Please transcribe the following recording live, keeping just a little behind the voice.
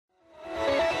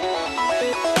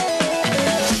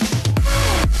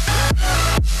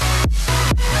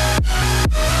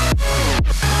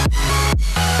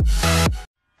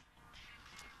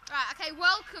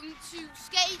welcome to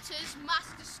Skaters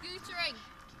Master Scootering.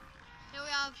 Here we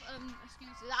have a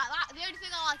scooter. The only thing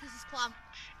I like is this clamp.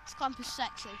 This clamp is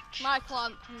sexy. My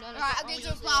clamp. Right, I'm going to do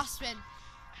a bar spin.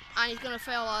 And he's going to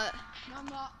fail at it. No, I'm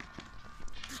not.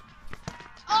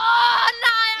 Oh,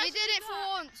 no! He did it for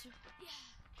once. Yeah.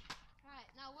 Right,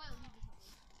 now Will.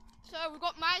 So we've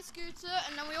got my scooter,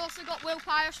 and then we also got Will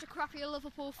Parish, the crappy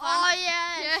Liverpool fan. Oh,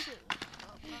 yeah.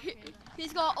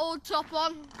 He's got old top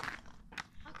on.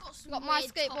 Got my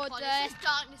skateboard there. There's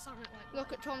darkness on it.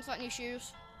 Look at Tom's new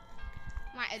shoes.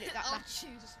 Might edit that. Old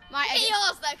shoes. Might Look edit. at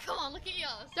yours though, come on, look at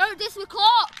yours. Don't diss with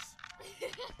Clarks.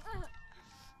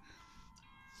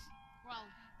 Well,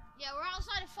 yeah, we're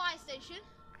outside a fire station.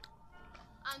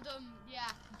 And yeah,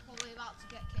 I'm probably about to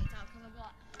get kicked out because I'm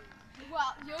like,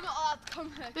 well, you're not allowed to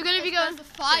come here. We're gonna be If going there's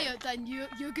a fire, then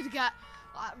you're gonna get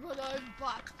like run over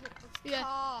by a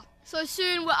car. So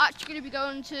soon we're actually gonna be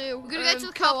going to. We're gonna go to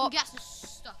the co-op. co-op and get some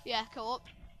stuff. Yeah, co-op.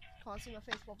 Can't see my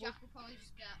face bubble. Jack will probably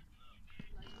just get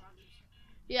loads of randoms.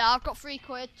 Yeah, I've got £3.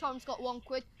 Tom's got £1.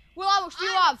 Will, how much do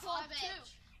you have? 2.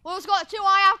 Will's got 2.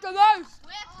 I have the most.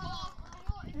 We're 4.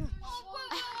 Whoa,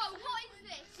 what is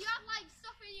this? You have like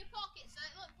stuff in your pocket, so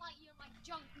it looks like you're like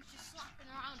junk is just slapping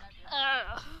around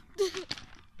everywhere.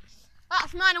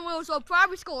 That's mine and Will's old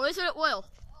primary school, isn't it, Will?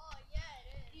 Oh yeah,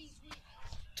 it is.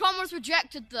 Tom was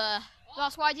rejected there.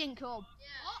 That's why he didn't come. Yeah.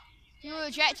 You were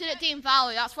rejected at Dean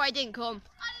Valley, that's why he didn't come.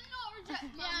 I did not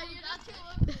reject my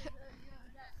mum, Dad.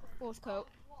 Will's coat.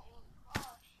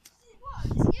 What?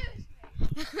 Excuse me.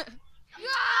 It's wet.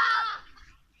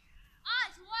 Oh,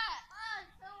 it's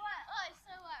so wet. Oh, it's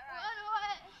so wet,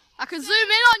 right? I can zoom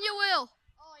in on you, Will.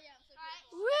 Oh, yeah, I'm so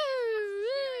good.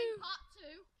 Woo! Part 2,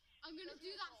 I'm going to do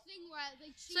that thing where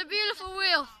they cheat. It's a beautiful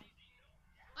wheel.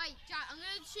 Wait, Jack, I'm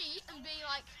going to cheat and be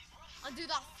like, I'll do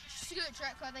that scoot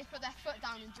trick where they put their foot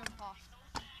down and jump off.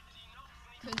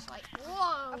 Because, like,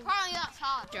 whoa. Apparently that's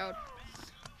hard. Joe.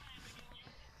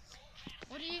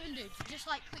 What do you even do? Just,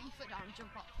 like, put your foot down and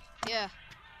jump off. Yeah.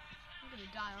 I'm going to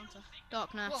die, aren't I?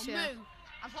 Darkness, Well, yeah. move.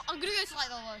 I'm going to go to,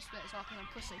 like, the lowest bit as well because I'm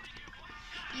pussy.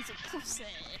 He's a pussy.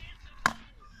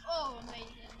 Oh,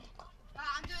 amazing.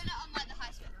 Right, I'm doing it on, like, the high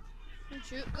spin.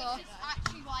 Shoot, Which go. is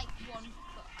actually, like, 1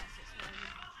 foot high spin.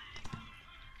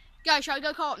 Guys, shall we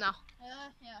go co-op now?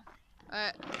 Yeah.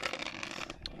 Alright.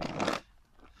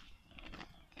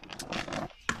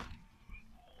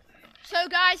 So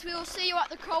guys, we will see you at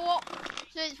the co-op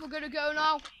since we're going to go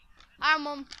now. I'm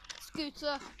on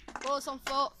scooter, Will's on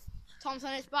foot, Tom's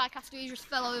on his bike after he just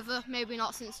fell over, maybe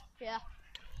not since, yeah.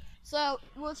 So,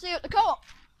 we'll see you at the co-op.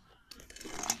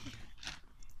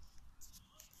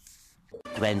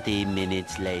 20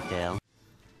 minutes later.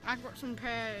 I've got some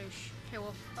pears.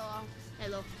 Hello.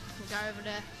 Hello. We'll go over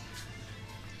there.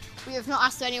 We have not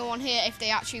asked anyone here if they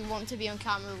actually want to be on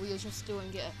camera. We are just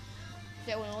doing it.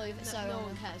 They don't want to leave it, so No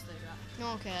one cares though, Jack. no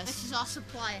one cares. This is our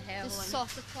supplier here. This is our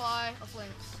supply of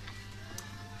links.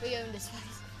 We own this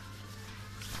place.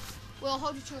 We'll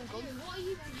hold you chewing gum. What are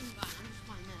you reading about? I'm just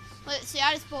finding this. Let's see,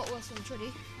 I just bought Will some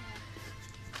chuddy.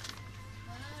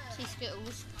 See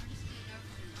Skittles.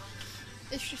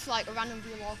 It's just like a random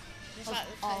vlog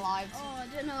of our lives. Oh, I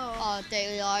don't know. Our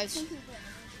daily lives.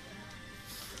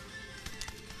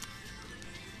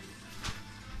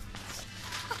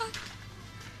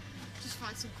 Just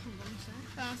find some condoms.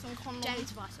 Found some condoms. Jenny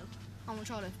to buy some. How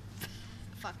much are they?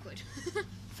 £5.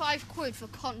 £5 for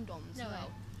condoms? No way.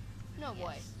 No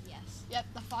way. Yes. Yep,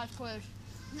 they're £5. £5.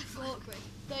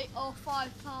 They are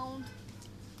 £5.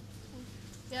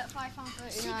 Yeah,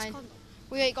 £5.39. condoms.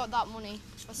 We ain't got that money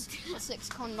for 6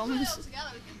 condoms.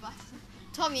 Together we can buy some.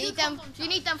 Tom, you Do need them. condom You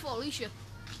need them for Alicia.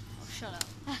 Oh, shut up.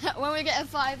 When we get a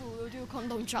 5, we'll do a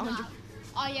condom challenge. Nah.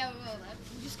 Oh yeah, we will though.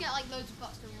 We just get like loads of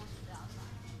boxed and ones with outside.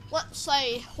 Let's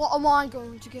say, what am I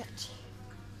going to get?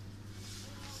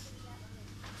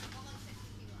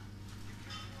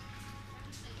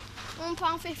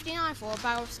 £1.59 for a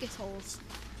barrel of Skittles.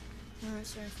 No,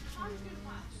 sorry.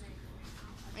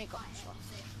 I ain't got much left.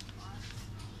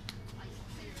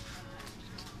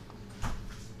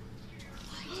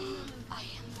 I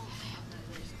am not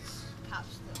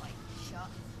Caps that like shut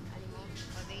anymore.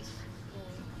 Like these.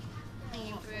 Are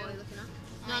you What are really we looking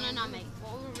at? No, mate.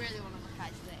 What we really want to look at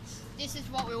is this. This is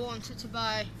what we wanted to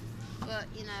buy. But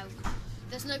you know,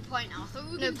 there's no point now. I thought we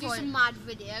were No going to do point. some mad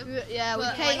video. Yeah, we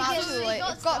But, came like, out too late.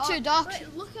 It got too dark.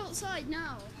 Wait, look outside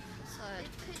now. So It's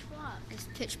pitch black. It's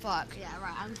pitch black. yeah,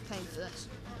 right. I'm just paying for this.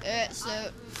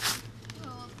 So,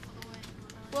 Oh,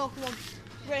 well, come on.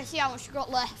 We're going to see how much you got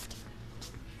left.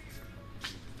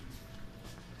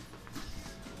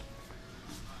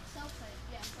 Selfie.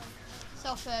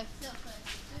 Selfie. Selfie.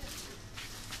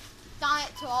 Damn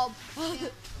it, Tom.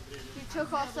 You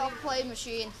took our self-play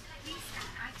machine.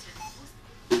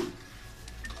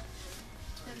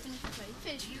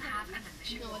 Finish. You have a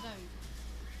membership. No, I don't.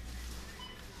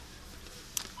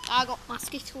 I got my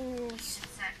Skittles.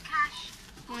 Insert cash.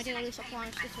 My daily supply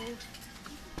of Skittles.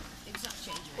 Exact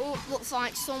change. Oh, looks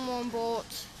like someone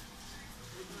bought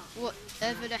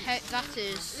whatever the heck that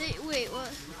is. Wait,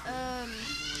 what?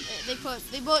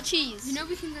 They bought cheese. You know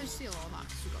we can go steal all that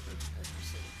because we got the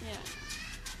receipt. Yeah.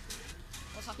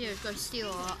 What's happening? Yeah, go steal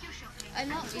all that.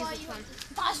 And that's why you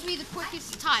that's be the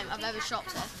quickest time I've ever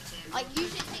shopped here. Like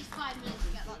usually it takes 5 minutes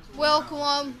to get that. To Welcome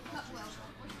on.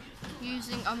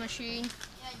 Using a machine.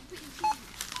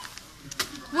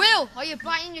 Will, are you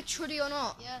buying your truddy or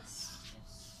not? Yes.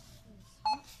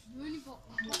 You only bought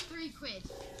what, 3 quid.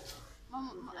 I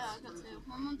got 2.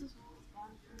 My mum doesn't.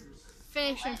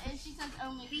 Finish him. And she says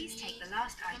only. Please take the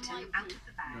last item out of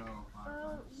the bag.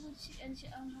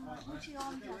 Would she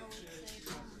on pedal would say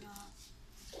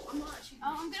I'm not actually. Oh,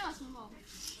 I'm gonna ask my mum.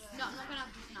 No, I'm not gonna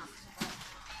have this now.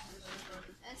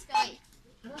 Let's go.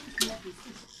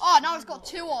 Oh, now it's got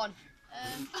 2 on.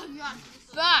 Oh, you are.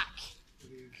 Back.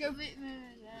 Go bit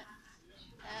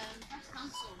Press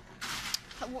cancel.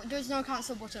 There's no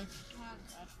cancel button.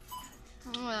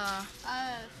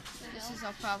 This is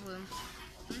our problem.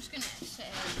 I'm just gonna sit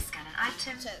here. Scan an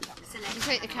item, select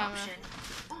Take the an camera. option,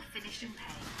 or finish and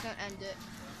pay. Don't end it.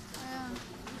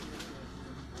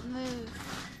 move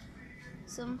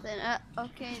something.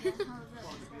 Okay then.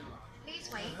 Please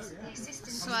wait. The assistant.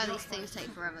 That's why these things take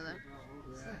forever though.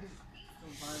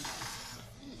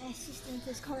 Assistant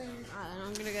is coming. Alright,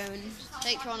 I'm gonna go and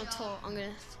take you on a tour. I'm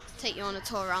gonna take you on a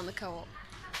tour around the co-op.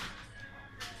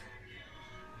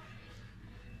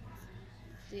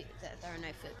 There are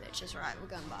no foot bitches, right? We're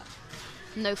going back.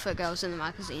 No foot girls in the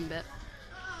magazine bit.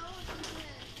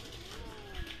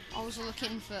 I was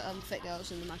looking for fit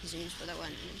girls in the magazines, but there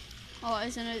weren't any. Oh,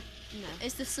 isn't it? No.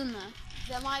 Is the sun there?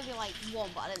 There might be like one,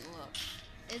 but I didn't look.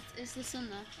 Is the sun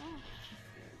there?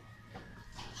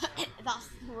 That's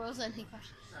the world's only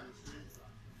question.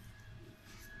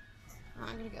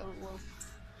 I'm gonna go with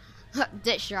Will.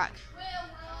 Ditch track.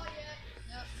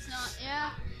 Nope, it's not.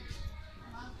 Yeah.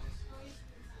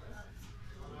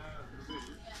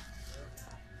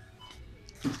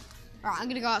 Right, I'm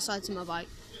gonna go outside to my bike.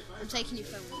 I'm taking your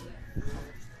phone with me.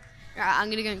 Right, I'm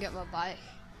gonna go and get my bike.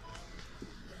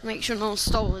 Make sure no one's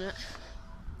stolen it.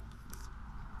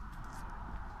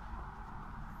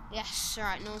 Yes,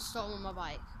 alright, no one's stolen my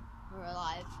bike. We're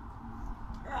alive.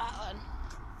 Right then.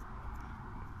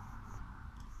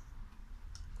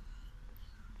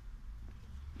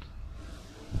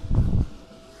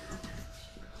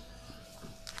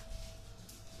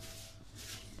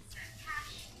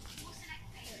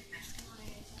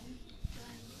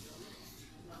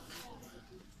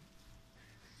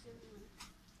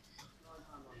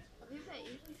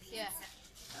 Yeah.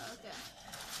 Oh, okay.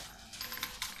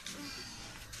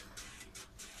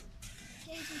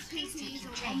 Please take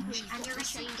your change and your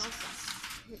receipt.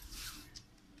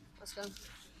 Let's go.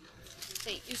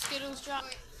 Take your Skittles,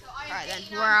 Jack. So I have Right then,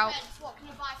 89 we're out. Pence. What can I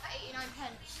buy for 89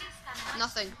 pence?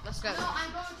 Nothing. Let's go. No,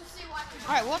 I'm going to see what I can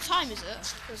buy. Alright, what time is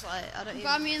it? Because like, I don't even...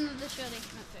 Buy me another shirty.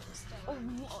 Oh,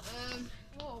 what?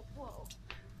 Whoa.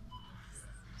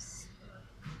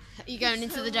 Are you going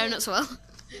into the donuts well?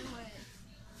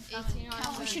 89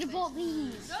 We should have bought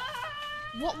these.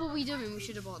 What were we doing? We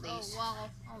should have bought these. Oh wow!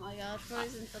 Oh my God!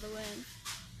 Frozen for the win.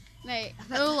 Mate,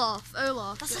 Olaf.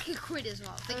 That's like £1 as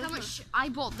well. Think how much I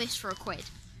bought this for £1.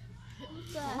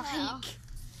 Like,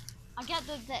 I get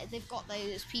that they've got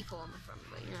those people on the front,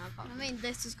 but you know, I I can't. mean,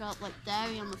 this has got like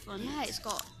dairy on the front. Yeah, it's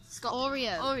got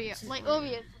Oreo. Oreo, like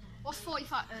Oreo. What's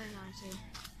 45? 90.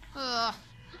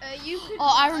 You could.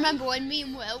 Oh, I remember when me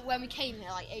and Will, when we came here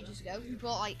like ages ago,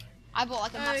 I bought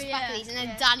like a massive pack yeah, of these, and then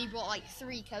yeah. Danny bought like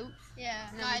 3 Cokes. Yeah.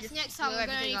 And then we Guys, just next time blew we're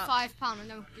going to need everything up. £5 and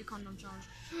then do condom challenge.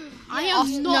 I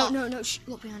am not. No, shh,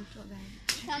 look behind.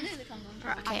 Can't do the condom.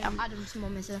 Right, okay, I'm Adam's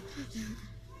mum is a...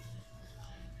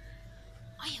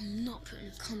 I am not putting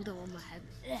a condom on my head.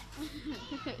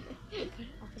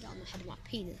 I'll put it on the head of my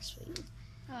penis, please.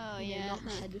 Oh No, yeah. not the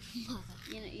head of my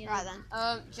head. You know. Right then,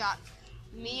 Jack,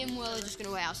 me and Will are just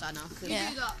gonna wait outside now. Yeah.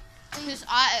 Do that. Because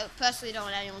I personally don't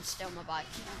want anyone to steal my bike.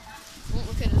 Won't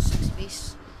look at the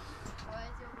 6-piece.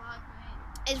 Where's your bike,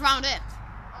 mate? It's round it.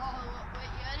 Oh, look, wait,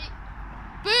 you ready?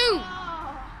 Boom!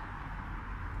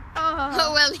 Oh.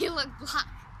 Oh, well, you look black.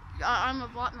 I'm a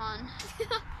black man.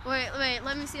 wait,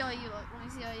 let me see how you look.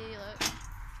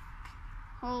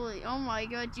 Holy, oh my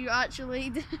God, you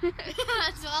actually did.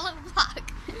 So I look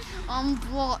black. I'm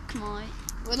black, mate.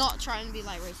 We're not trying to be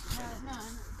like racist. No,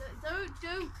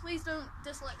 Please don't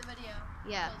dislike the video.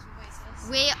 Yeah. Because we waste this.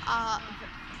 We are.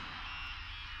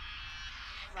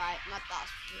 Right, that's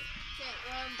Okay,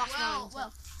 That's mine.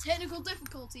 well, technical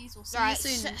difficulties. We'll see right. you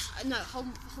soon. No, hold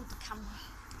the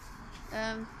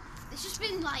camera. It's just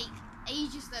been like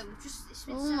ages though. It's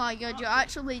been Oh so my god, hot. you're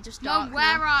actually just Mum, dark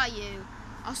where now. are you?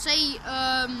 I'll say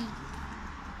I'm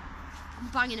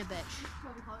banging a bitch.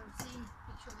 Probably can't see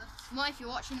each other. Mum, if you're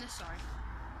watching this, sorry.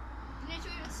 You need to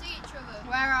even see each other.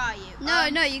 Where are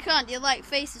you? No, you can't. Your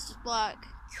face is just black.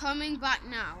 Coming back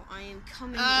now. I am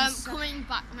coming. Coming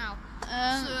back now.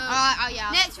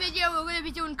 Yeah. Next video, we're going to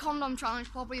be doing condom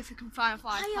challenge. Probably if we can find £5.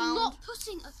 I am not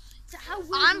putting. How weird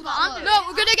I'm would that look? no,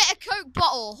 we're going to get a Coke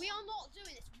bottle. We are not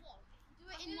doing this. What? Do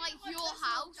it in like your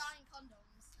house.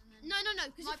 No,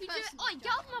 because My if we do it, personal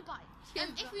get off my bike.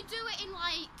 If we do it in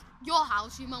like your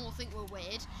house, your mum will think we're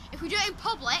weird. If we do it in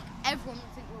public, everyone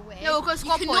will think we're weird. No, we'll go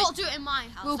squad You point. cannot do it in my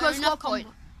house. We'll There go are enough squad point.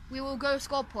 com- We will go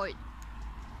squad point.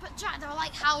 But Jack, there are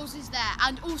like houses there,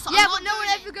 and also Yeah, I'm but not no one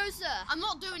doing ever it. goes there. I'm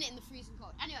not doing it in the freezing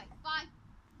cold. Anyway, bye.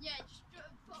 Yeah, just put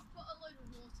a load of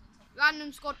water on top.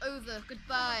 Random squad over.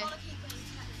 Goodbye.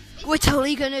 We're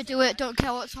totally gonna do it. Don't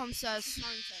care what Tom says.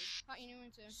 Mountain.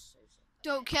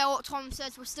 Don't care what Tom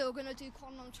says. We're still gonna do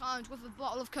condom challenge with a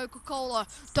bottle of Coca-Cola.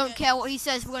 Don't care what he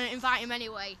says. We're gonna invite him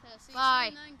anyway.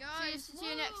 Bye. See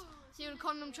you next. See you in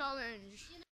condom challenge.